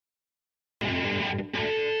Hey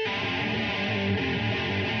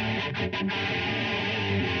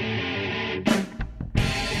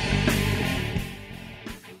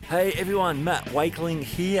everyone, Matt Wakeling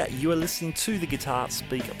here. You are listening to the Guitar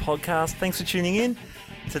Speak podcast. Thanks for tuning in.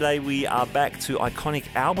 Today we are back to Iconic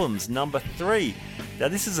Albums number 3. Now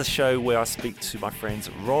this is a show where I speak to my friends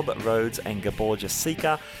Rob Rhodes and Gabor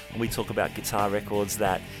Jasika, and we talk about guitar records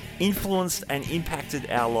that influenced and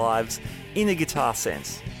impacted our lives in a guitar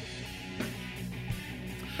sense.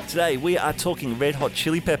 Today we are talking Red Hot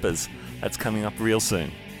Chili Peppers. That's coming up real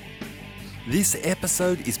soon. This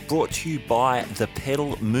episode is brought to you by The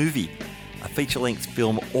Pedal Movie, a feature-length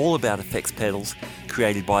film all about effects pedals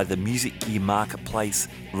created by the music gear marketplace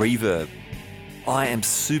Reverb. I am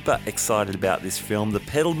super excited about this film. The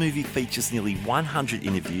Pedal Movie features nearly 100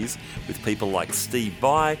 interviews with people like Steve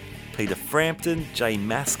Vai, Peter Frampton, Jane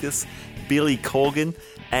Mascis, Billy Corgan,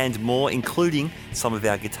 and more, including some of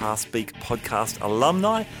our Guitar Speak podcast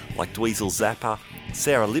alumni like Dweezil Zappa,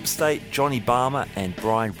 Sarah Lipstate, Johnny Barmer, and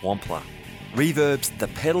Brian Wampler. Reverb's The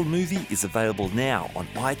Pedal Movie is available now on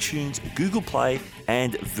iTunes, Google Play,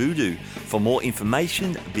 and Vudu. For more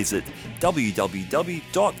information, visit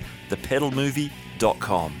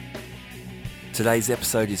www.thepedalmovie.com. Today's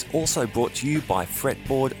episode is also brought to you by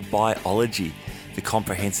Fretboard Biology, the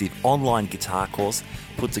comprehensive online guitar course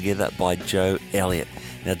put together by Joe Elliott.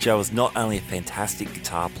 Now, Joe is not only a fantastic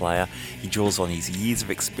guitar player, he draws on his years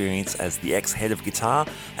of experience as the ex-head of guitar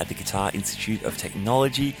at the Guitar Institute of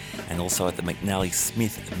Technology and also at the McNally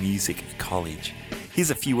Smith Music College.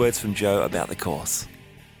 Here's a few words from Joe about the course.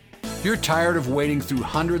 If you're tired of wading through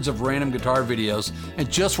hundreds of random guitar videos and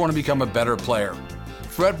just want to become a better player,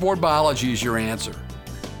 Fretboard Biology is your answer.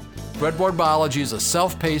 Fretboard Biology is a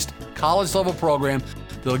self-paced, college-level program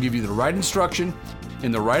that'll give you the right instruction,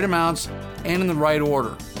 in the right amounts, and in the right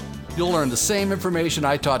order. You'll learn the same information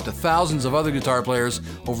I taught to thousands of other guitar players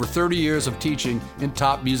over 30 years of teaching in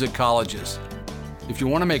top music colleges. If you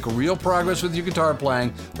want to make real progress with your guitar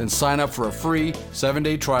playing, then sign up for a free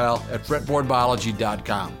 7-day trial at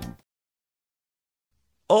fretboardbiology.com.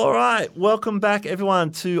 All right, welcome back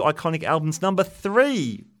everyone to Iconic Albums number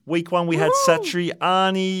 3. Week 1 we had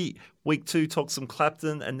Satriani. Week 2 talked some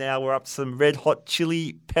Clapton, and now we're up to some Red Hot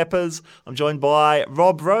Chili Peppers. I'm joined by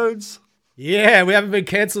Rob Rhodes. Yeah, we haven't been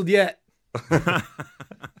cancelled yet.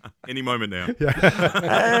 Any moment now.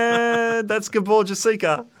 And that's Gabor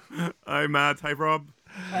Jasika. Hi, Matt. Hey, Rob.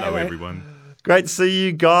 Hello, everyone. Great to see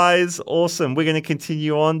you guys. Awesome. We're going to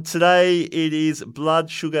continue on. Today it is Blood,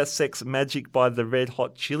 Sugar, Sex, Magic by the Red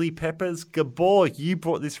Hot Chili Peppers. Gabor, you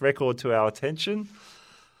brought this record to our attention.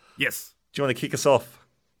 Yes. Do you want to kick us off?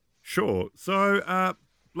 Sure. So,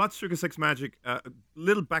 Blood, Sugar, Sex, Magic,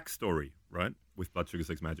 little backstory, right, with Blood, Sugar,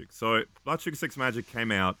 Sex, Magic. So, Blood, Sugar, Sex, Magic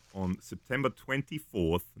came out on September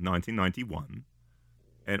 24th, 1991.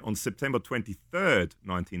 And on September 23rd,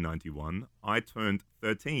 1991, I turned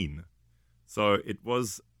 13. So, it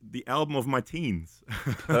was the album of my teens.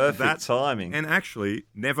 Perfect timing. And actually,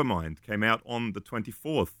 Nevermind came out on the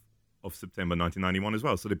 24th of September 1991 as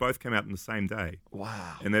well. So, they both came out on the same day.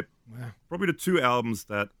 Wow. And they're probably the two albums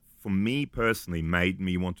that, for me personally, made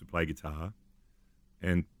me want to play guitar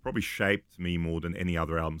and probably shaped me more than any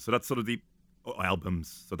other album. So that's sort of the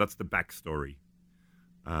albums. So that's the backstory.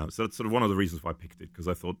 So that's sort of one of the reasons why I picked it, because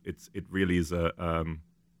I thought it really is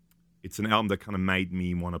it's an album that kind of made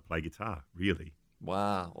me want to play guitar, really.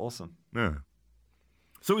 Wow, awesome. Yeah.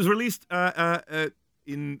 So it was released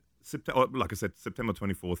in September, like I said, September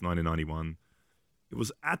 24th, 1991. It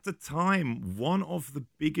was, at the time, one of the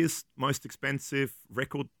biggest, most expensive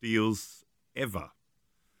record deals ever.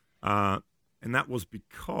 And that was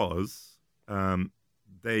because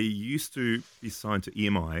they used to be signed to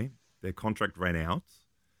EMI. Their contract ran out.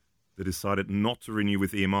 They decided not to renew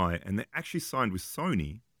with EMI. And they actually signed with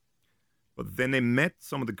Sony. But then they met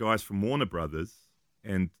some of the guys from Warner Brothers,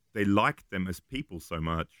 and they liked them as people so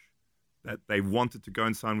much that they wanted to go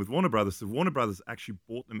and sign with Warner Brothers. So Warner Brothers actually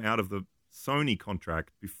bought them out of the Sony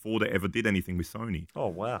contract before they ever did anything with Sony. Oh,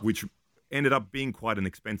 wow. Which ended up being quite an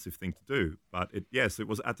expensive thing to do. But it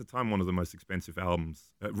was at the time one of the most expensive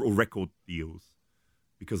albums or record deals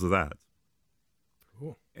because of that.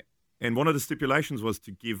 Cool. And one of the stipulations was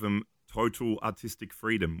to give them total artistic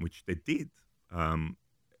freedom, which they did.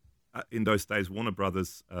 In those days, Warner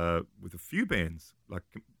Brothers, with a few bands, like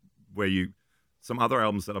some other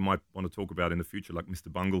albums that I might want to talk about in the future, like Mr.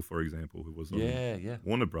 Bungle, for example, who was on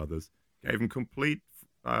Warner Brothers, gave them complete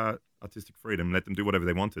artistic freedom, let them do whatever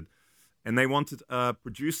they wanted. And they wanted a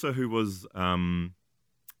producer who was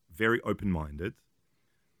very open-minded.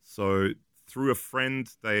 So through a friend,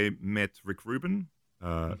 they met Rick Rubin,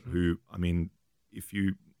 who, I mean, if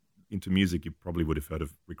you into music, you probably would have heard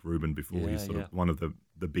of Rick Rubin before. He's sort Yeah. of one of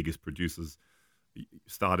the biggest producers. He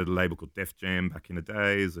started a label called Def Jam back in the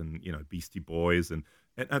days, and Beastie Boys, and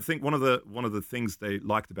I think one of the things they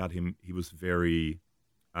liked about him, he was very,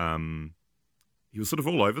 he was sort of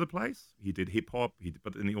all over the place. He did hip hop,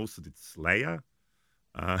 but then he also did Slayer.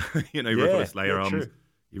 He recorded Slayer albums. True.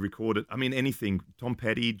 He recorded, anything. Tom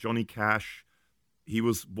Petty, Johnny Cash. He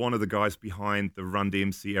was one of the guys behind the Run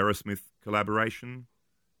DMC Aerosmith collaboration,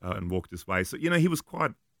 and Walk This Way. So he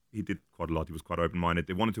did quite a lot. He was quite open-minded.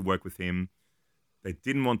 They wanted to work with him. They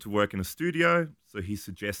didn't want to work in a studio, so he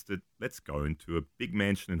suggested, let's go into a big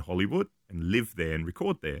mansion in Hollywood and live there and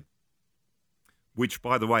record there. Which,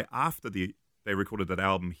 by the way, after they recorded that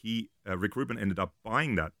album, Rick Rubin ended up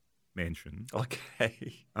buying that mansion.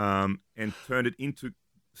 Okay. And turned it into a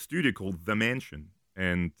studio called The Mansion.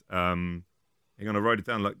 And hang on, I wrote it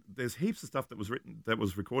down. Like, there's heaps of stuff that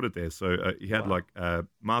was recorded there. So he had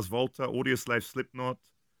Mars Volta, Audioslave, Slipknot,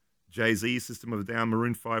 Jay-Z, System of a Down,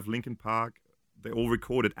 Maroon 5, Linkin Park. They all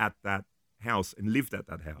recorded at that house and lived at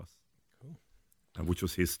that house, which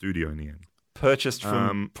was his studio in the end. Purchased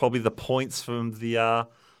from probably the points from the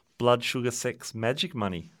Blood Sugar Sex Magic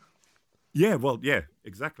money. Yeah, well, yeah,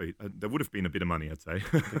 exactly. There would have been a bit of money, I'd say,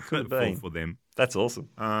 could have been. for them. That's awesome.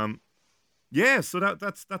 Yeah, so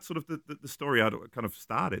that's sort of the story I kind of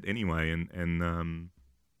started anyway, and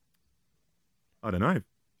I don't know.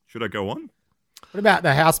 Should I go on? What about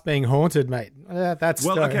the house being haunted, mate? That's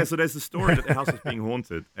well, okay. So there's the story that the house was being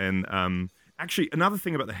haunted, and actually another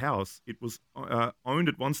thing about the house, it was owned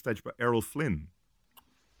at one stage by Errol Flynn.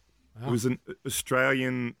 Wow. It was an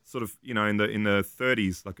Australian sort of, in the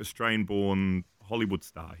 30s, like Australian-born Hollywood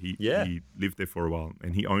star. He lived there for a while,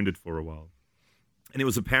 and he owned it for a while, and it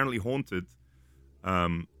was apparently haunted.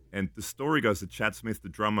 And the story goes that Chad Smith, the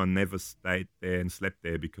drummer, never stayed there and slept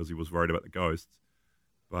there because he was worried about the ghosts.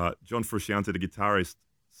 But John Frusciante, the guitarist,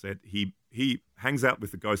 said he hangs out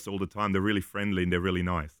with the ghosts all the time. They're really friendly and they're really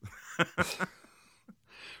nice.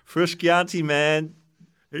 Frusciante, man.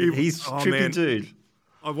 He's trippy dude.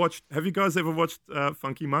 Have you guys ever watched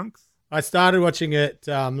Funky Monks? I started watching it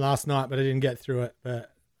last night, but I didn't get through it.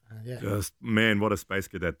 But yeah. Just, man, what a space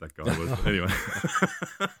cadet that guy was. Anyway.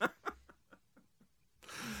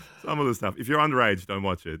 Some of the stuff. If you're underage, don't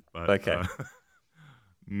watch it. But, okay.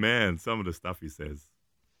 Man, some of the stuff he says.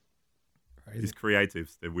 Crazy. These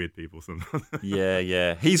creatives, they're weird people sometimes.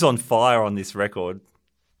 Yeah. He's on fire on this record.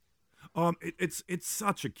 It's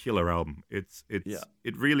such a killer album. It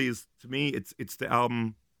really is. To me, it's the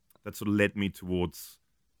album that sort of led me towards,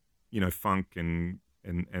 funk and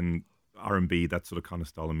R&B, that sort of kind of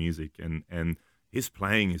style of music. And his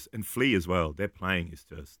playing and Flea as well. Their playing is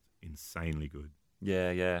just insanely good.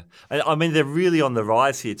 Yeah. And, I mean, they're really on the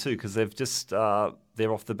rise here too, because they've just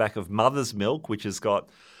they're off the back of Mother's Milk, which has got.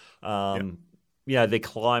 They're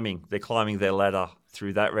climbing their ladder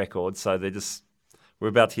through that record. So we're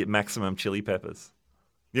about to hit maximum Chili Peppers.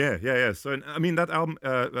 Yeah. So, I mean, that album,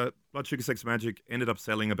 Blood Sugar Sex Magic, ended up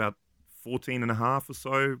selling about 14.5 or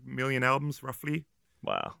so million albums, roughly.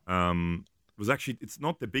 Wow. It's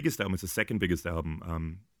not the biggest album. It's the second biggest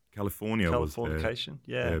album. California was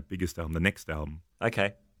their biggest album, the next album.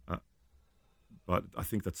 Okay. But I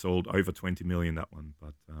think that sold over 20 million, that one.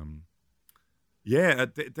 But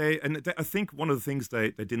I think one of the things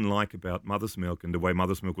they didn't like about Mother's Milk and the way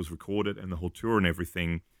Mother's Milk was recorded and the whole tour and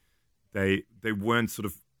everything, they weren't sort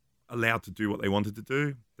of allowed to do what they wanted to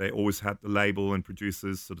do. They always had the label and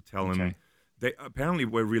producers sort of tell them. They apparently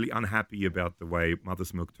were really unhappy about the way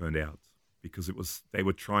Mother's Milk turned out because they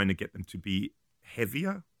were trying to get them to be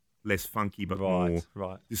heavier, less funky, but more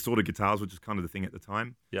distorted guitars, which is kind of the thing at the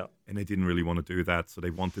time. Yeah. And they didn't really want to do that, so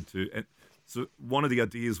they wanted to. And so one of the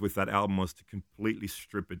ideas with that album was to completely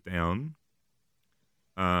strip it down,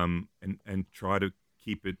 and try to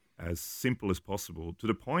keep it as simple as possible, to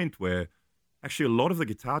the point where actually a lot of the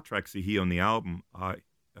guitar tracks you hear on the album are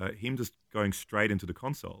him just going straight into the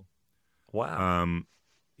console. Wow.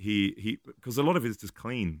 Because a lot of it is just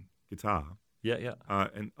clean guitar. Yeah.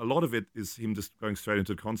 And a lot of it is him just going straight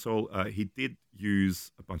into the console. He did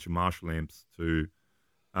use a bunch of Marshall amps too.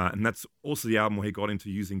 And that's also the album where he got into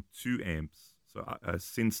using 2 amps. So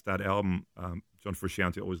since that album, John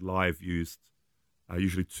Frusciante always live used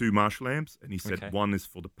usually 2 Marshall amps. And he said one is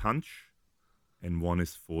for the punch and one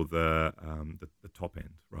is for the top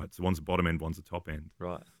end, right? So one's the bottom end, one's the top end.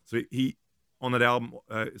 Right. So he, on that album,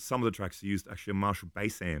 some of the tracks he used actually a Marshall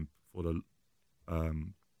bass amp for the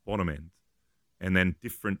bottom end. And then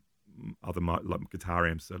different other like guitar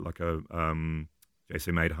amps, like a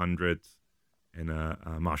JCM 800 and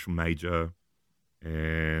a Marshall Major,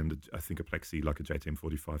 and I think a Plexi, like a JTM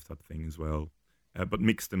 45 type thing as well. but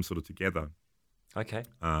mixed them sort of together. Okay.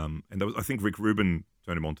 And I think Rick Rubin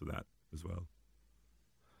turned him onto that as well.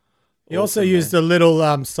 He also used a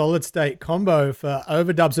little solid state combo for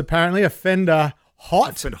overdubs. Apparently, a Fender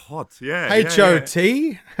Hot. Fender Hot, yeah.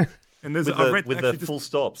 H-O-T. And there's with the full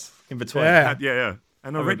stops in between. Yeah.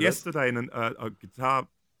 And I read yesterday in a guitar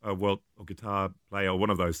guitar player, or one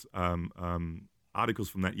of those articles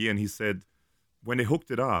from that year, and he said when they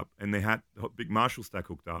hooked it up and they had the big Marshall stack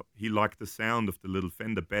hooked up, he liked the sound of the little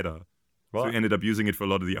Fender better. Right. So he ended up using it for a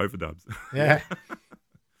lot of the overdubs. Yeah.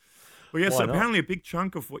 Well, yeah, so apparently a big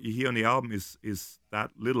chunk of what you hear on the album is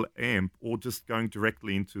that little amp, or just going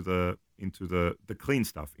directly into the clean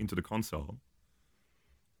stuff, into the console.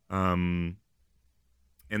 And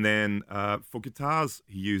then for guitars,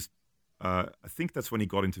 he used, I think that's when he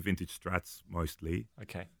got into vintage Strats mostly.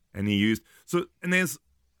 Okay. And he used, there's,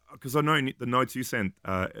 because I know the notes you sent,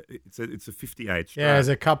 it's a 58 Strat. Yeah, there's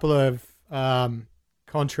a couple of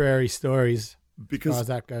contrary stories because as far as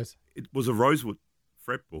that goes. It was a rosewood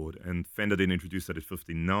fretboard, and Fender didn't introduce that at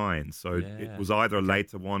 59, so it was either a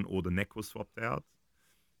later one or the neck was swapped out.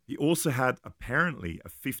 He also had apparently a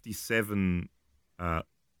 57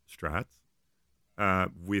 Strat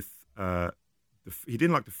with he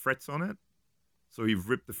didn't like the frets on it, so he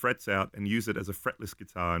ripped the frets out and used it as a fretless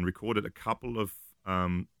guitar and recorded a couple of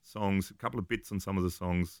songs, a couple of bits on some of the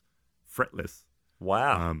songs fretless.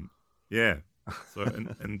 Wow. Yeah. So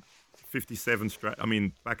and 57 Strat. I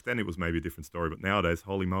mean, back then it was maybe a different story, but nowadays,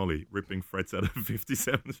 holy moly, ripping frets out of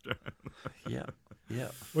 57 Strat. Yeah.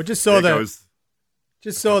 We just saw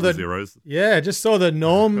the zeros. Yeah, just saw the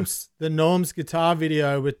Norms guitar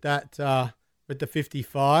video with that with the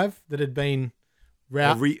 55 that had been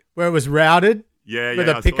where it was routed. Yeah, for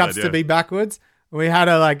the pickups to be backwards. And we had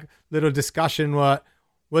a little discussion. What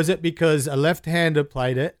was it? Because a left-hander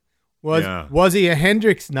played it. Was he a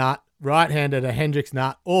Hendrix nut? Right-handed a Hendrix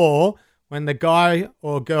nut, or when the guy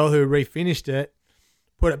or girl who refinished it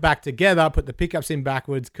put it back together, put the pickups in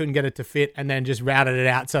backwards, couldn't get it to fit, and then just routed it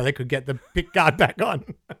out so they could get the pick guard back on.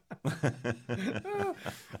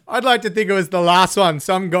 I'd like to think it was the last one.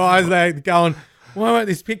 Some guys, they're going, why won't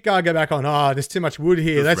this pick guard go back on? Oh, there's too much wood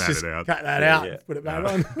here. Let's just cut that out and put it back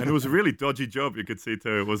on. And it was a really dodgy job, you could see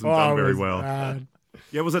too. It wasn't done very well. Bad.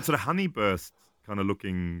 Yeah, it was that sort of honey burst kind of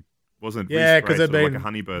looking... Wasn't because it'd been like a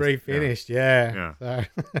honey burst. Refinished, yeah. So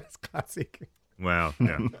that's classic. Wow,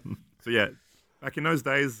 yeah. So yeah, back in those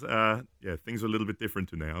days, things were a little bit different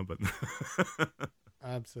to now, but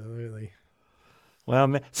absolutely. Wow,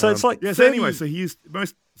 man. So it's like so anyway, so he used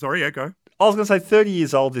most. Sorry, go. I was going to say 30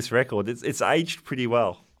 years old. This record, it's aged pretty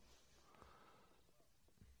well.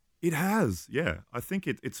 It has, yeah. I think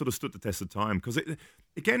it sort of stood the test of time because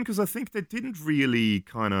I think they didn't really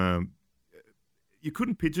kind of. You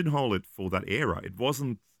couldn't pigeonhole it for that era. It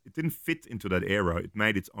didn't fit into that era. It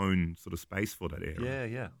made its own sort of space for that era.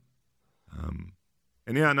 Yeah.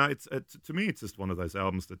 And yeah, no, it's to me, it's just one of those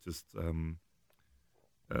albums that just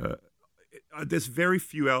there's very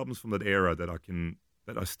few albums from that era that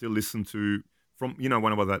I still listen to from when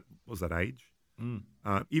I was that age.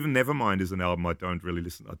 Even Nevermind is an album I don't really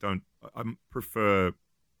listen. I prefer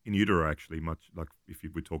In Utero actually, much like if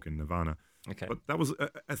you were talking Nirvana. Okay. But that was,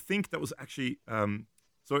 I think that was actually,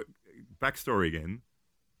 so backstory again.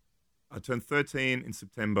 I turned 13 in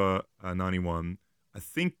September 91. I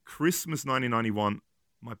think Christmas 1991,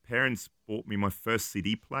 my parents bought me my first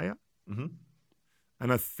CD player. Mm-hmm.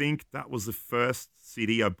 And I think that was the first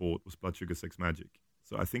CD I bought was Blood Sugar Sex Magik.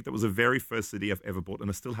 So I think that was the very first CD I've ever bought. And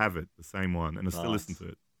I still have it, the same one. And I still listen to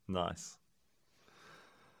it. Nice.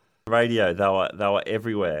 Radio, they were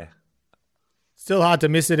everywhere. Still hard to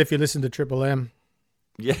miss it if you listen to Triple M.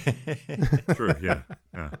 Yeah. True, yeah.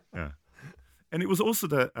 And it was also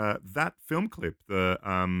that film clip, the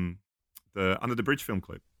Under the Bridge film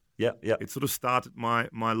clip. Yeah. It sort of started my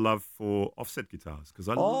love for offset guitars because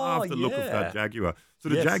I love the look of that Jaguar. So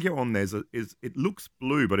the Jaguar on there it looks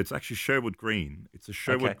blue, but it's actually Sherwood green. It's a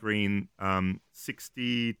Sherwood green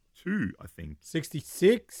 62, I think.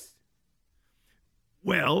 66?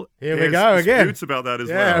 Well, here we go again. Disputes about that as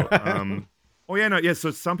well. So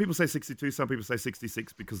some people say 62, some people say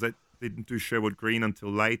 66 because they didn't do Sherwood Green until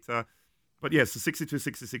later. But so 62,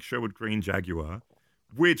 66 Sherwood Green Jaguar,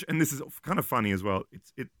 which, and this is kind of funny as well,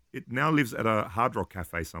 it now lives at a Hard Rock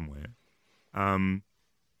cafe somewhere. And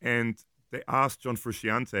they asked John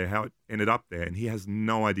Frusciante how it ended up there, and he has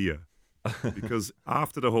no idea. Because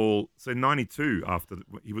after the whole, so 92,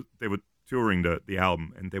 they were touring the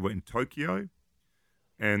album, and they were in Tokyo.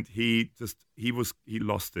 And he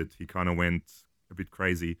lost it. He kind of went a bit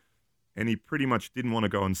crazy. And he pretty much didn't want to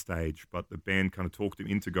go on stage, but the band kind of talked him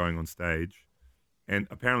into going on stage. And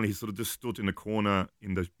apparently he sort of just stood in the corner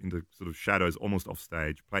in the sort of shadows, almost off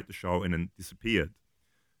stage, played the show, and then disappeared.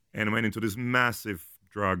 And went into this massive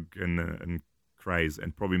drug and craze,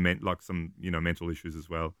 and probably meant like some mental issues as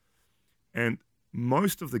well. And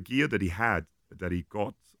most of the gear that he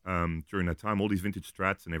got during that time, all these vintage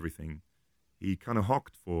Strats and everything, he kind of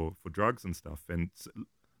hocked for drugs and stuff, and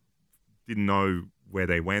didn't know where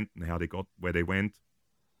they went and how they got where they went.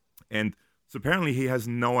 And so apparently he has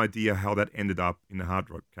no idea how that ended up in the Hard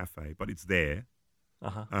Rock Cafe, but it's there.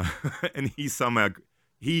 And he somehow,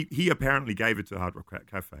 he apparently gave it to Hard Rock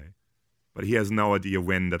Cafe, but he has no idea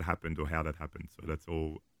when that happened or how that happened. So that's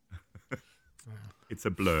all, it's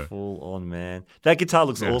a blur. Full on, man. That guitar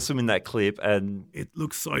looks awesome in that clip. And it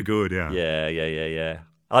looks so good, yeah. Yeah.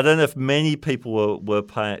 I don't know if many people were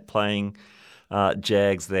playing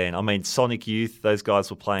Jags then. I mean, Sonic Youth, those guys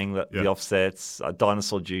were playing the offsets,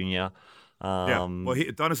 Dinosaur Jr., well,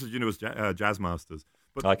 Dinosaur Jr. was Jazz Masters,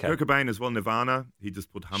 but Kurt Cobain as well. Nirvana, he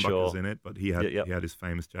just put humbuckers in it, but he had his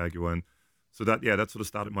famous Jaguar, and so that sort of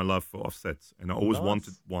started my love for offsets, and I always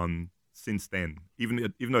wanted one since then.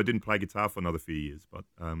 Even though I didn't play guitar for another few years, but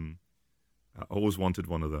I always wanted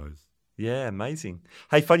one of those. Yeah, amazing.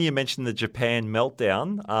 Hey, funny you mentioned the Japan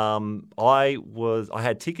Meltdown. I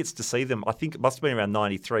had tickets to see them. I think it must have been around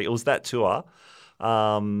 '93. It was that tour.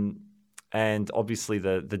 And obviously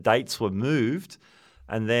the dates were moved,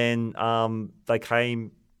 and then they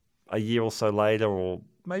came a year or so later, or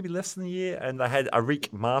maybe less than a year, and they had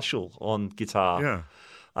Arik Marshall on guitar.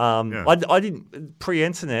 I didn't,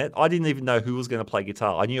 pre-internet, I didn't even know who was going to play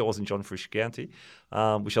guitar. I knew it wasn't John Frusciante,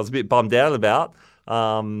 which I was a bit bummed out about.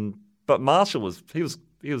 But Marshall was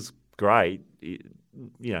great.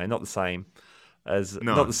 Not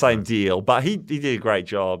the same deal, but he did a great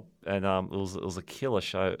job. And it was a killer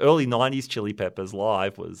show. Early 90s Chili Peppers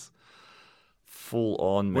live was full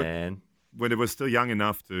on, man. When they were still young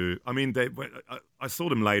enough to... I mean, I saw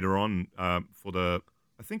them later on for the...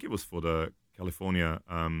 I think it was for the California...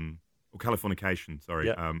 or Californication,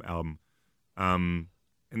 album. And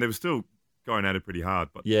they were still going at it pretty hard.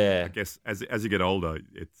 But I guess as you get older,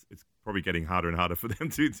 it's probably getting harder and harder for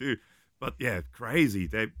them too. But yeah, crazy.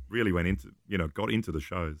 They really got into the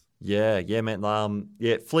shows. Yeah, man.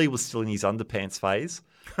 Flea was still in his underpants phase.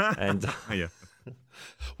 And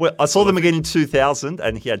well, I saw them again in 2000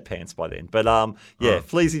 and he had pants by then. But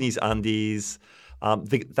Flea's in his undies.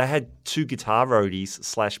 They had two guitar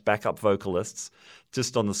roadies / backup vocalists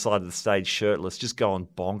just on the side of the stage shirtless, just going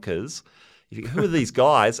bonkers. You think, who are these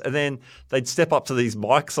guys? And then they'd step up to these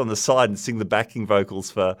mics on the side and sing the backing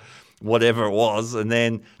vocals for whatever it was, and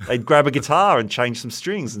then they'd grab a guitar and change some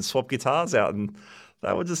strings and swap guitars out, and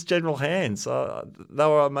they were just general hands. They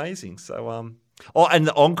were amazing. So, and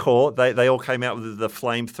the encore, they all came out with the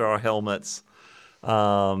flamethrower helmets,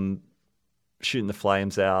 shooting the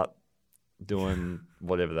flames out, doing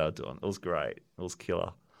whatever they were doing. It was great. It was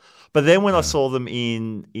killer. But then when I saw them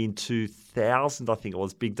in 2000, I think it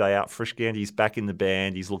was, big day out, Frusciante's back in the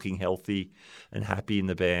band. He's looking healthy and happy in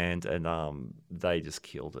the band, and they just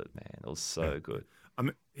killed it, man. It was so good. I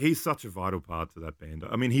mean, he's such a vital part to that band.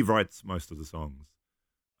 I mean, he writes most of the songs,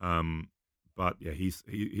 but yeah, he's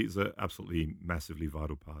an absolutely massively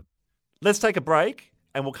vital part. Let's take a break,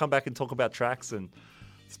 and we'll come back and talk about tracks and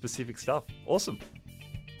specific stuff. Awesome.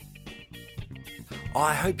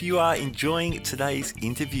 I hope you are enjoying today's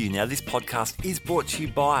interview. Now, this podcast is brought to you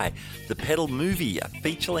by The Pedal Movie, a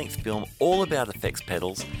feature-length film all about effects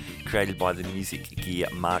pedals created by the music gear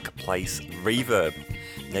marketplace Reverb.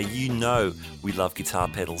 Now, you know we love guitar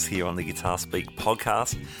pedals here on the Guitar Speak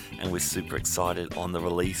podcast, and we're super excited on the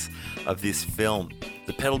release of this film.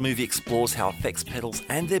 The Pedal Movie explores how effects pedals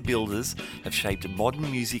and their builders have shaped modern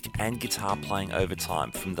music and guitar playing over time,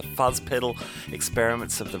 from the fuzz pedal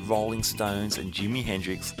experiments of the Rolling Stones and Jimi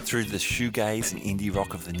Hendrix through the shoegaze and indie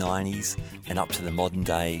rock of the 90s and up to the modern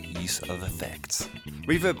day use of effects.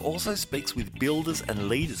 Reverb also speaks with builders and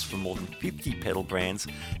leaders from more than 50 pedal brands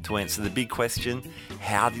to answer the big question,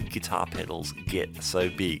 how did guitar pedals get so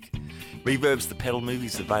big? Reverb's The Pedal Movie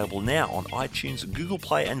is available now on iTunes, Google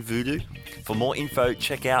Play and Voodoo. For more info,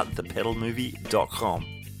 check out thepedalmovie.com.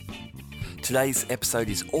 Today's episode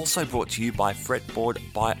is also brought to you by Fretboard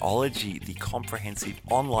Biology, the comprehensive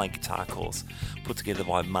online guitar course put together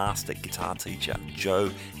by master guitar teacher Joe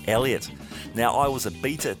Elliott. Now, I was a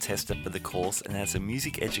beta tester for the course, and as a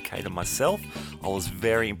music educator myself, I was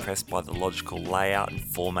very impressed by the logical layout and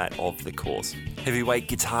format of the course. Heavyweight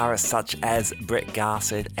guitarists such as Brett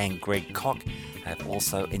Garsed and Greg Koch have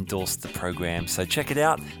also endorsed the program, so check it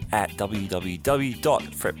out at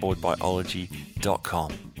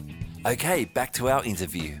www.fretboardbiology.com. Okay, back to our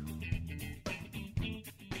interview.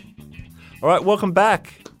 All right, welcome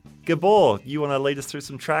back. Gabor, you want to lead us through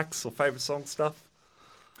some tracks or favourite song stuff?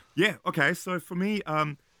 Yeah, okay. So for me,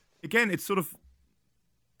 again, it's sort of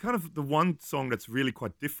kind of the one song that's really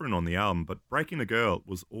quite different on the album, but Breaking the Girl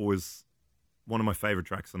was always one of my favourite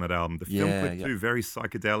tracks on that album. The film clip too, very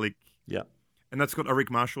psychedelic. Yeah. And that's got Eric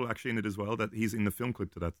Marshall actually in it as well, that he's in the film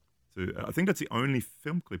clip to that too. I think that's the only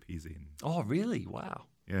film clip he's in. Oh, really? Wow.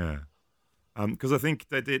 Yeah. Because I think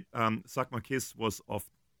they did, Suck My Kiss was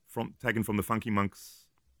taken from the Funky Monks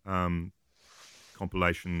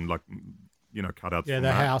compilation, like, cutouts. Yeah, from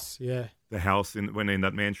the house, the house when they're in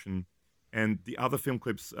that mansion, and the other film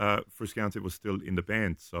clips, Frusciante was still in the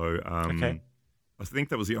band, so I think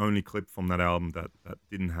that was the only clip from that album that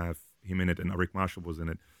didn't have him in it, and Rick Marshall was in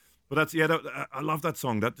it. But I love that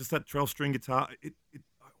song. That 12-string guitar. I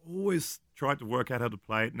always tried to work out how to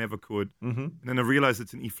play it, never could, and then I realized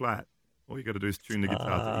it's an E flat. All you got to do is tune the guitar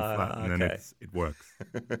to E flat, and then it works.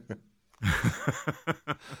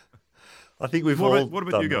 I think we've all. What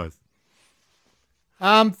about you guys?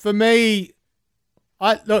 For me,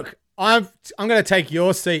 I'm going to take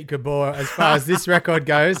your seat, Gabor, as far as this record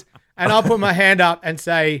goes, and I'll put my hand up and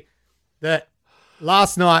say that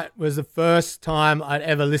last night was the first time I'd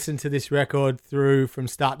ever listened to this record through from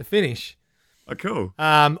start to finish. Oh, cool.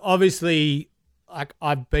 Obviously,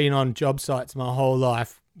 I've been on job sites my whole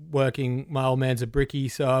life working. My old man's a brickie,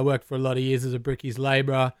 so I worked for a lot of years as a brickie's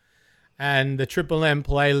labourer, and the Triple M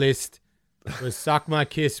playlist was Suck My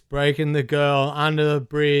Kiss, Breaking the Girl, Under the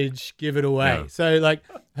Bridge, Give It Away. Yeah. So,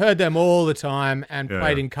 heard them all the time and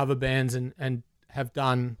played in cover bands and have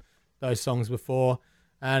done those songs before.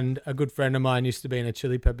 And a good friend of mine used to be in a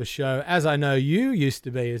Chili Peppers show, as I know you used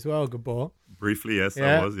to be as well, Gabor. Briefly, yes,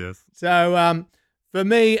 I was, yes. So, for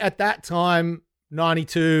me, at that time,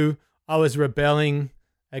 92, I was rebelling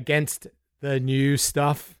against the new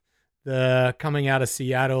stuff, the coming out of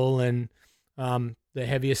Seattle and the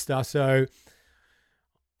heavier stuff. So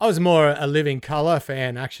I was more a Living Colour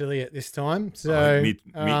fan actually at this time. So me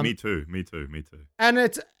too. And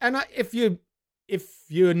if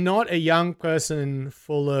you're not a young person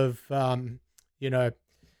full of vim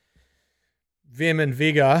and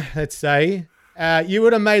vigor, let's say, you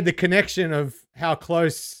would have made the connection of how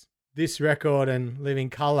close this record and Living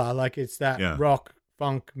Colour, like it's that rock,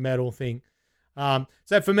 funk, metal thing.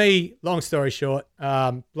 So for me, long story short,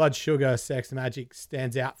 Blood Sugar Sex Magik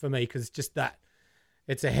stands out for me because just that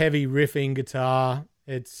it's a heavy riffing guitar,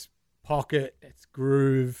 it's pocket, it's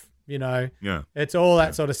groove, it's all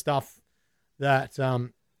that sort of stuff that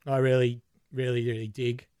I really, really, really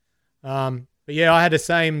dig. But yeah, I had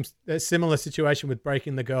a similar situation with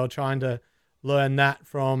Breaking the Girl, trying to learn that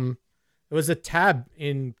from, it was a tab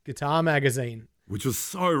in Guitar Magazine. Which was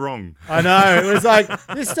so wrong. I know. It was like,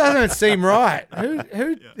 this doesn't seem right.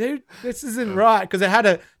 Who this isn't right. Because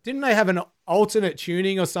didn't they have an alternate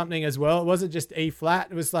tuning or something as well? It wasn't just E flat.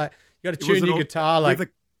 It was like, you got to tune your guitar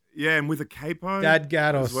like. And with a capo.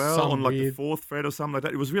 Dadgad or as well, on like weird. the fourth fret or something like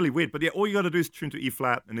that. It was really weird. But yeah, all you got to do is tune to E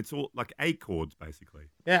flat and it's all like A chords basically.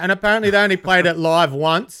 Yeah, and apparently they only played it live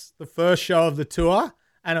once, the first show of the tour,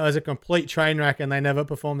 and it was a complete train wreck and they never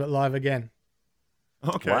performed it live again.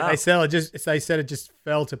 Okay. Wow. They said it just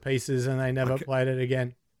fell to pieces and they never played it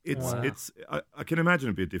again. I can imagine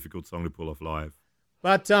it'd be a difficult song to pull off live.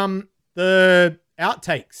 But the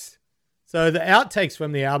outtakes. So the outtakes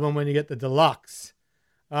from the album when you get the deluxe,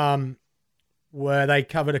 where they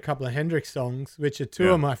covered a couple of Hendrix songs, which are two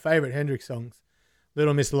of my favorite Hendrix songs,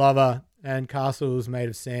 Little Miss Lover and Castles Made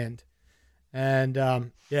of Sand. And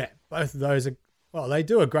both of those they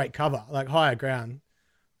do a great cover, like Higher Ground.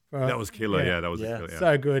 That was killer, that was killer. Yeah.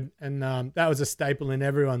 So good. And that was a staple in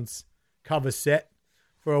everyone's cover set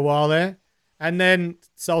for a while there. And then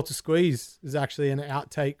Soul to Squeeze is actually an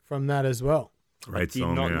outtake from that as well. Great did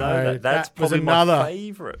song, not know that. That's that was probably my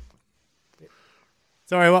favourite.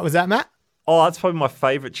 Sorry, what was that, Matt? Oh, that's probably my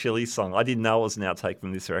favourite Chili song. I didn't know it was an outtake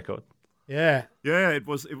from this record. Yeah. Yeah, it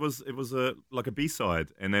was like a B-side,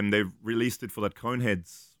 and then they released it for that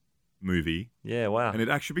Coneheads movie. Yeah, wow. And it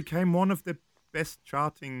actually became one of the best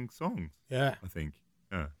charting songs. Yeah. I think.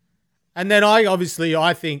 Yeah. And then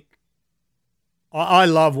I think I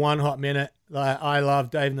love One Hot Minute. Like I love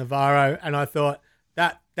Dave Navarro, and I thought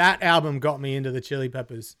that album got me into the Chili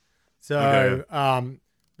Peppers. So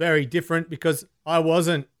very different because I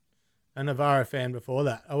wasn't a Navarro fan before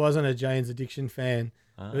that. I wasn't a Jane's Addiction fan.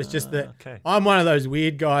 It was just that I'm one of those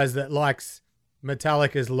weird guys that likes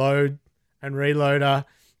Metallica's Load and Reloader.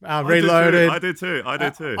 Reloaded. I do too.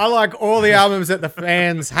 I like all the albums that the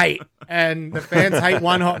fans hate, and the fans hate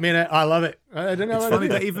One Hot Minute. I love it. I don't know. It's funny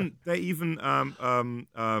they even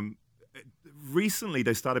recently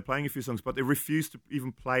they started playing a few songs, but they refused to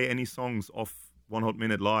even play any songs off One Hot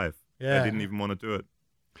Minute live. Yeah. They didn't even want to do it.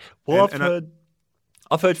 Well, And-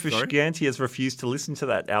 I've heard Sorry? Frusciante has refused to listen to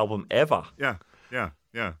that album ever. Yeah.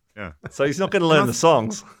 So he's not going to learn the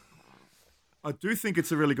songs. I do think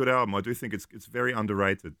it's a really good album. I do think it's very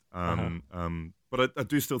underrated. But I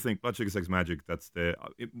do still think Blood Sugar Sex Magik,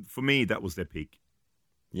 for me, that was their peak.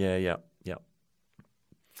 Yeah.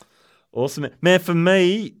 Awesome, man. For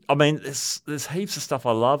me, I mean, there's heaps of stuff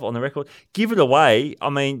I love on the record. Give It Away. I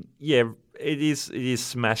mean, yeah, it is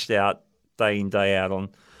smashed out day in, day out on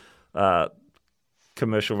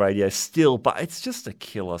commercial radio still, but it's just a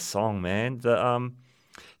killer song, man. The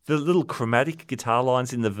little chromatic guitar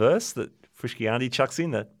lines in the verse that Frusciante chucks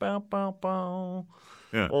in, that bow bow bow,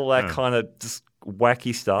 all that kind of just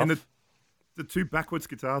wacky stuff. And the two backwards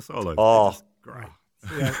guitar solos. Oh, great.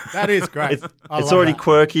 Yeah, that is great. It's already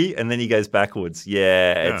quirky, and then he goes backwards.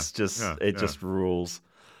 Yeah, it's just just rules.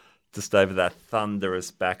 Just over that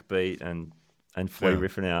thunderous backbeat and Flea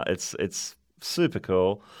riffing out. It's super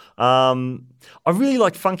cool. I really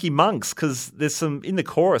like Funky Monks because there's some in the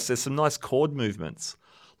chorus. There's some nice chord movements.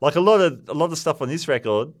 Like a lot of stuff on this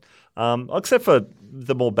record, except for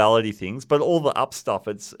the more ballady things, but all the up stuff,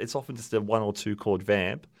 it's often just a 1 or 2 chord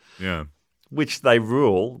vamp. Yeah. Which they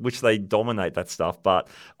rule, which they dominate that stuff. But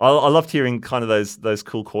I loved hearing kind of those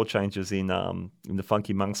cool chord changes in the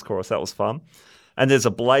Funky Monks chorus. That was fun. And there's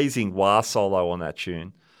a blazing wah solo on that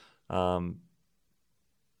tune. For all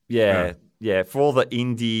the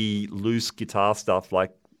indie loose guitar stuff,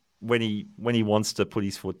 like when he wants to put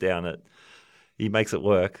his foot down, he makes it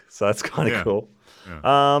work. So that's kind of cool.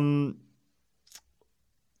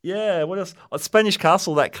 Yeah. What else? Spanish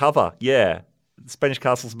Castle, that cover. Yeah. Spanish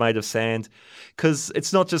Castle's made of sand, because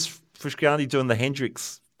it's not just Frusciante doing the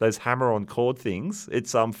Hendrix, those hammer-on chord things.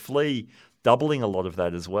 It's Flea doubling a lot of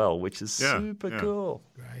that as well, which is super cool.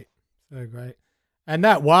 Great, so great. And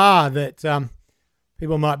that wah that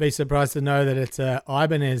people might be surprised to know that it's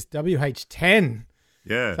Ibanez WH10.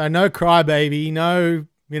 Yeah. So no Crybaby, no,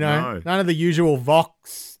 none of the usual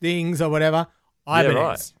Vox things or whatever. Ibanez. Yeah,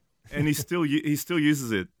 right. And he still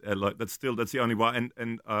uses it. That's the only wah.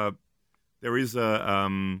 And there is a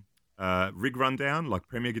rig rundown, like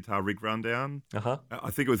Premier Guitar rig rundown. I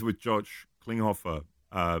think it was with Josh Klinghoffer,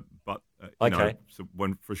 but so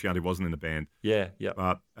when Frusciante wasn't in the band. Yeah.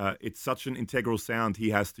 But it's such an integral sound, he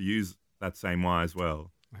has to use that same wah as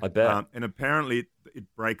well. I bet. And apparently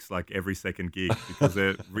it breaks like every second gig because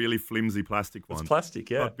they're really flimsy plastic ones. It's plastic,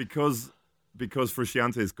 yeah. But because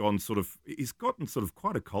Frusciante has gotten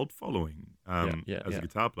quite a cult following as a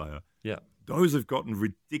guitar player. Yeah. Those have gotten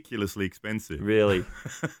ridiculously expensive. Really?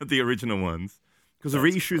 The original ones. Because the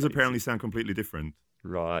reissues apparently sound completely different.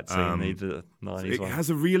 Right, so you need the 90s it one. has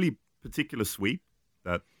a really particular sweep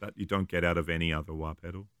that you don't get out of any other wah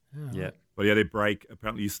pedal. Yeah. But they break.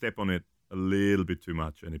 Apparently you step on it a little bit too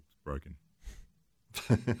much and it's broken.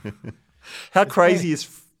 How crazy is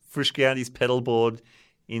Frusciante's pedal board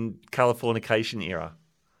in Californication era?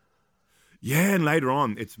 Yeah, and later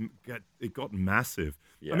on it got massive.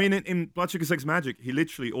 Yeah. I mean, in Blood Sugar Sex Magik, he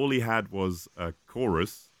literally all he had was a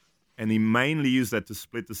chorus, and he mainly used that to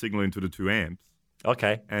split the signal into the 2 amps.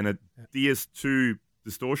 Okay. And a DS2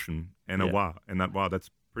 distortion and a wah, and that wah.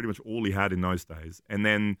 That's pretty much all he had in those days. And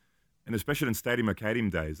then, and especially in Stadium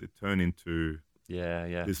Arcadium days, it turned into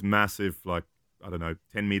this massive,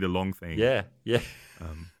 10-meter long thing. Yeah.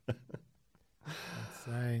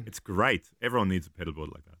 It's great. Everyone needs a pedal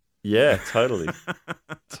board like that. Yeah, totally.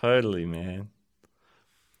 Totally, man.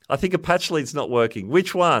 I think a patch lead's not working.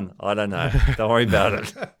 Which one? I don't know. Don't worry about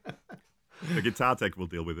it. The guitar tech will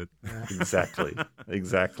deal with it. Exactly.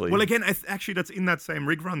 Well, again, actually, that's in that same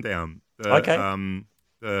rig rundown. The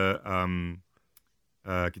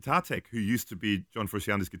guitar tech, who used to be John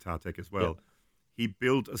Frusciante's guitar tech as well, he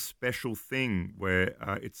built a special thing where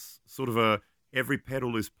it's sort of every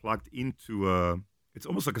pedal is plugged into it's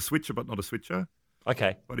almost like a switcher, but not a switcher.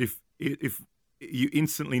 Okay. But if you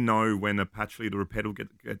instantly know when a patch lead or a pedal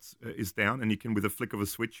is down, and you can, with a flick of a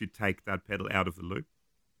switch, you take that pedal out of the loop.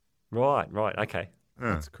 Right. Okay.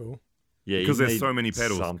 That's cool. Yeah, because there's so many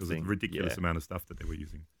pedals, because of the ridiculous amount of stuff that they were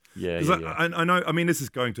using. Yeah. I know. I mean, this is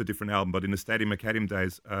going to a different album, but in the Stadium Arcadium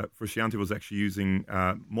days, Frusciante was actually using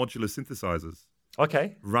modular synthesizers.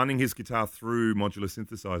 Okay. Running his guitar through modular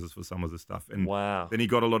synthesizers for some of the stuff, and wow. Then he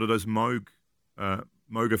got a lot of those Moog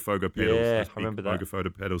Mogofogo pedals. Yeah, I remember that.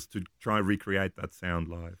 Mogofogo pedals to try and recreate that sound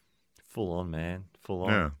live. Full on, man. Full on.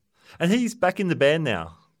 Yeah. And he's back in the band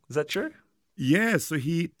now. Is that true? Yeah, so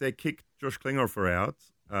they kicked Josh Klinghoffer out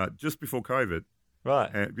just before COVID.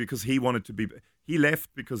 Right. Because he wanted to be... He left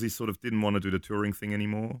because he sort of didn't want to do the touring thing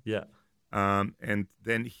anymore. Yeah. And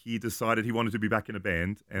then he decided he wanted to be back in a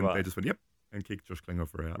band, and they just went, yep, and kicked Josh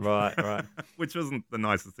Klinghoffer out. Right. Which wasn't the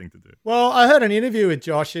nicest thing to do. Well, I heard an interview with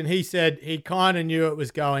Josh, and he said he kind of knew it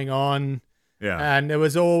was going on. Yeah. And there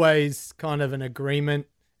was always kind of an agreement.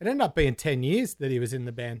 It ended up being 10 years that he was in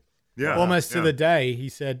the band. Yeah. Almost to the day, he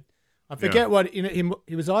said. I forget what,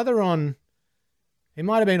 he was either on, he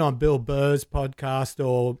might have been on Bill Burr's podcast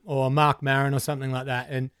or Mark Maron or something like that.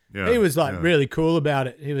 And he was like really cool about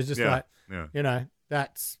it. He was just like,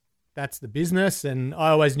 that's the business. And I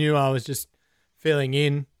always knew I was just filling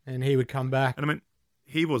in and he would come back. And I mean,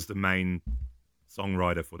 he was the main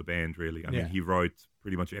songwriter for the band, really. I mean, he wrote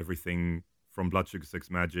pretty much everything from Blood Sugar Sex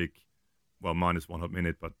Magik, well, minus One Hot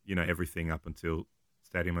Minute, but, everything up until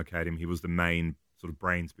Stadium Arcadium. He was the main sort of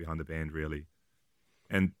brains behind the band, really.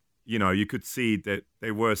 And, you could see that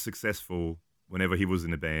they were successful whenever he was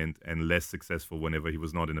in a band and less successful whenever he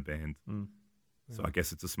was not in a band. Mm. So I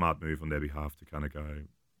guess it's a smart move on their behalf to kind of go,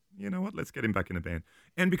 you know what, let's get him back in a band.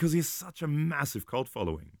 And because he's such a massive cult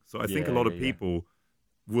following. So I think a lot of people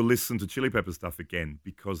will listen to Chili Pepper stuff again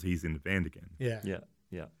because he's in the band again. Yeah.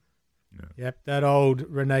 Yeah. Yep, that old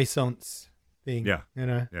Renaissance thing. Yeah.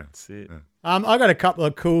 Yeah. That's it. Yeah. I got a couple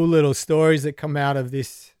of cool little stories that come out of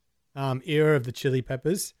this era of the Chili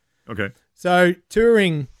Peppers. Okay. So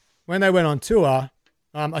touring, when they went on tour,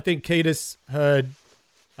 I think Kiedis heard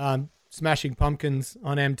Smashing Pumpkins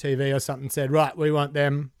on MTV or something, said, right, we want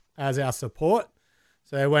them as our support.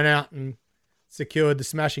 So they went out and secured the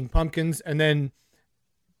Smashing Pumpkins. And then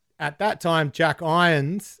at that time, Jack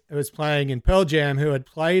Irons, who was playing in Pearl Jam, who had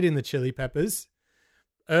played in the Chili Peppers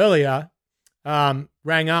earlier,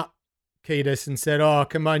 rang up Kiedis and said, oh,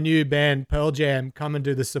 can my new band Pearl Jam come and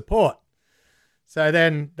do the support? So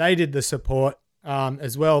then they did the support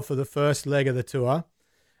as well for the first leg of the tour.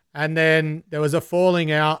 And then there was a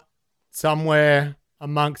falling out somewhere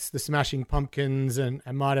amongst the Smashing Pumpkins and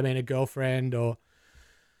might have been a girlfriend or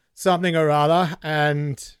something or other.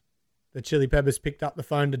 And the Chili Peppers picked up the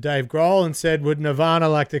phone to Dave Grohl and said, would Nirvana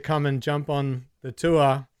like to come and jump on the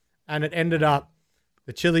tour? And it ended up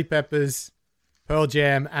the Chili Peppers, Pearl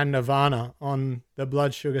Jam, and Nirvana on the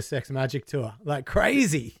Blood Sugar Sex Magik tour. Like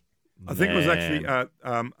crazy. I think it was actually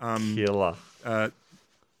killer.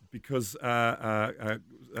 Because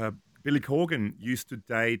Billy Corgan used to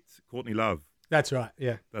date Courtney Love. That's right,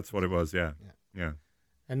 yeah. That's what it was, yeah.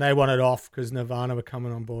 And they wanted off because Nirvana were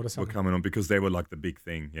coming on board or something. Were coming on because they were like the big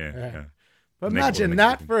thing, yeah. But imagine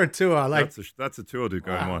that for a tour. Like that's a tour to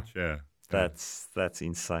go and watch, yeah. That's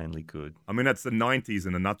insanely good. I mean, that's the 90s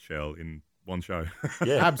in a nutshell in one show.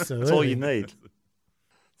 Yeah, absolutely. That's all you need.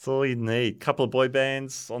 That's all you need. Couple of boy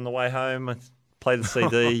bands on the way home, play the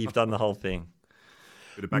CD, you've done the whole thing.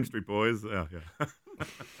 Bit of Backstreet Boys, yeah.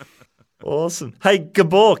 Awesome. Hey,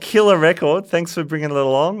 Gabor, killer record. Thanks for bringing it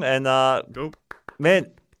along. And cool.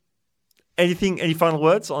 Man, any final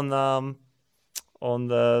words on the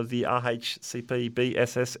RHCP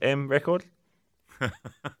BSSM record?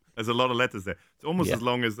 There's a lot of letters there. It's almost as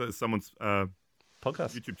long as someone's podcast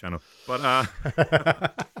YouTube channel.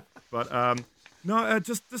 But no,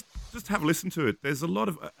 just have a listen to it. There's a lot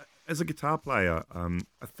of as a guitar player,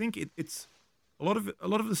 I think it's a lot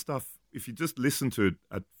of the stuff. If you just listen to it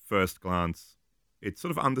at first glance, it's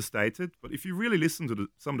sort of understated. But if you really listen to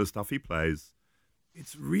some of the stuff he plays,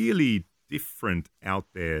 it's really different out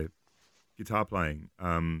there guitar playing.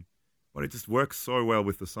 But it just works so well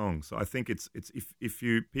with the song. So I think it's if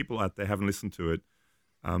you people out there haven't listened to it,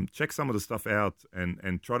 check some of the stuff out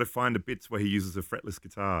and try to find the bits where he uses a fretless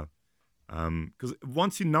guitar. Because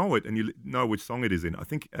once you know it and you know which song it is in, I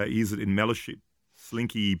think he uses it in Mellowship,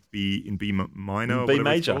 Slinky B in B minor, B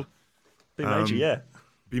major, B major, yeah.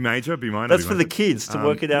 B major, B minor. That's for the kids to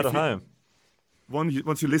work it out at home.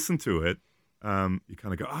 Once you listen to it, you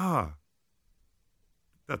kind of go,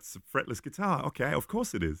 that's a fretless guitar. Okay, of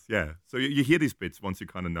course it is. Yeah. So you hear these bits once you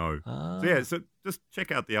kind of know. So just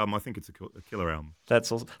check out the album. I think it's a killer album.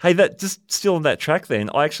 That's awesome. Hey, that just still on that track then,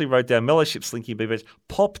 I actually wrote down Mellowship, Slinky B Major,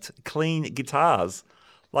 popped clean guitars.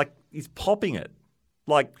 Like he's popping it.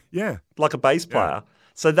 Like a bass player.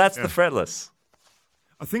 So that's the fretless.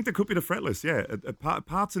 I think there could be the fretless,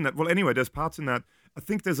 parts in that. Well, anyway, there's parts in that. I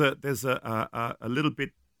think there's a little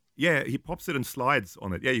bit. Yeah, he pops it and slides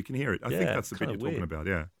on it. Yeah, you can hear it. I think that's the bit you're talking about.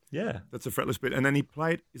 Yeah, that's a fretless bit. And then he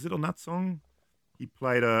played. Is it on that song? He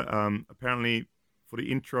played apparently for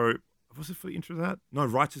the intro. Was it for the intro of that? No,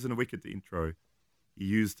 Righteous and the Wicked. The intro. He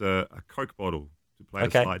used a Coke bottle to play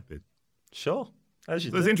a slide bit. Sure.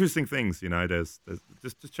 There's interesting things, There's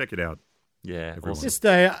just check it out. Yeah, awesome.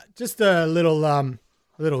 Just a little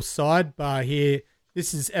sidebar here.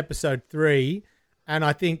 This is episode 3, and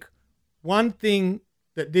I think one thing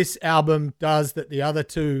that this album does that the other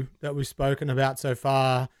two that we've spoken about so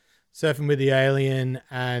far, Surfing with the Alien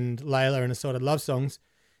and Layla and Assorted Love Songs,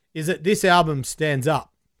 is that this album stands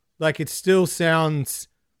up. Like, it still sounds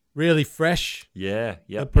really fresh. Yeah,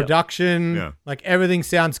 the production, like everything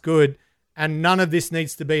sounds good, and none of this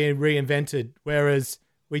needs to be reinvented. Whereas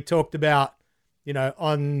we talked about,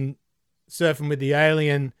 on Surfing with the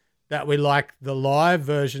Alien, that we like the live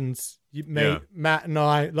versions. Matt and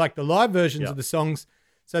I like the live versions of the songs.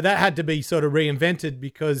 So that had to be sort of reinvented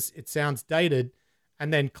because it sounds dated.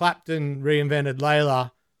 And then Clapton reinvented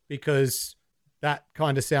Layla because that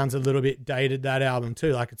kind of sounds a little bit dated, that album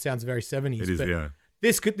too. Like, it sounds very 70s. It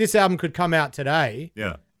is, but this album could come out today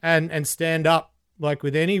and stand up like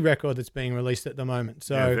with any record that's being released at the moment.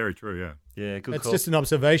 So very true, Yeah, good That's call. just an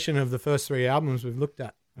observation of the first three albums we've looked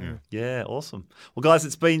at. Yeah, awesome. Well, guys,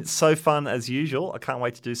 it's been so fun as usual. I can't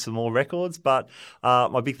wait to do some more records. But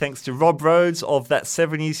my big thanks to Rob Rhodes of That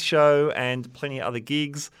 70s Show and plenty of other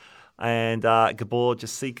gigs. And Gabor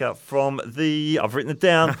Jasika from the, I've written it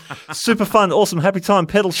down, super fun, awesome, happy time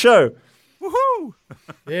pedal show. Woohoo!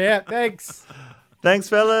 Yeah, thanks. Thanks,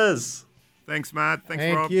 fellas. Thanks, Matt. Thanks,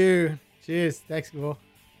 Thank Rob. you. Cheers. Thanks, Gabor.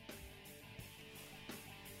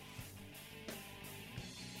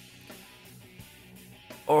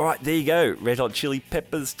 All right, there you go. Red Hot Chili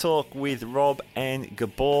Peppers talk with Rob and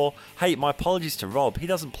Gabor. Hey, my apologies to Rob. He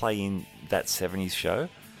doesn't play in That 70s Show.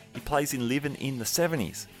 He plays in Livin' in the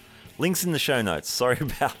 70s. Links in the show notes. Sorry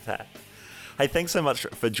about that. Hey, thanks so much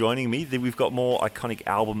for joining me. We've got more Iconic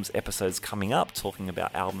Albums episodes coming up, talking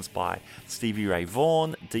about albums by Stevie Ray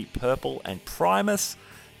Vaughan, Deep Purple, and Primus.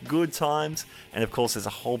 Good times. And of course, there's a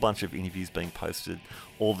whole bunch of interviews being posted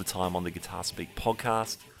all the time on the Guitar Speak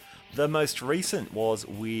podcast. The most recent was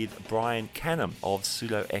with Brian Canham of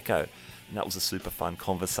Pseudo Echo, and that was a super fun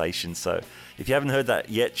conversation. So if you haven't heard that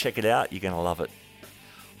yet, check it out. You're going to love it.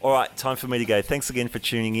 All right, time for me to go. Thanks again for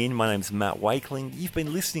tuning in. My name's Matt Wakeling. You've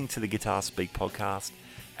been listening to the Guitar Speak podcast.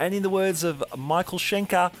 And in the words of Michael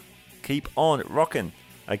Schenker, keep on rocking.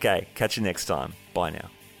 Okay, catch you next time. Bye now.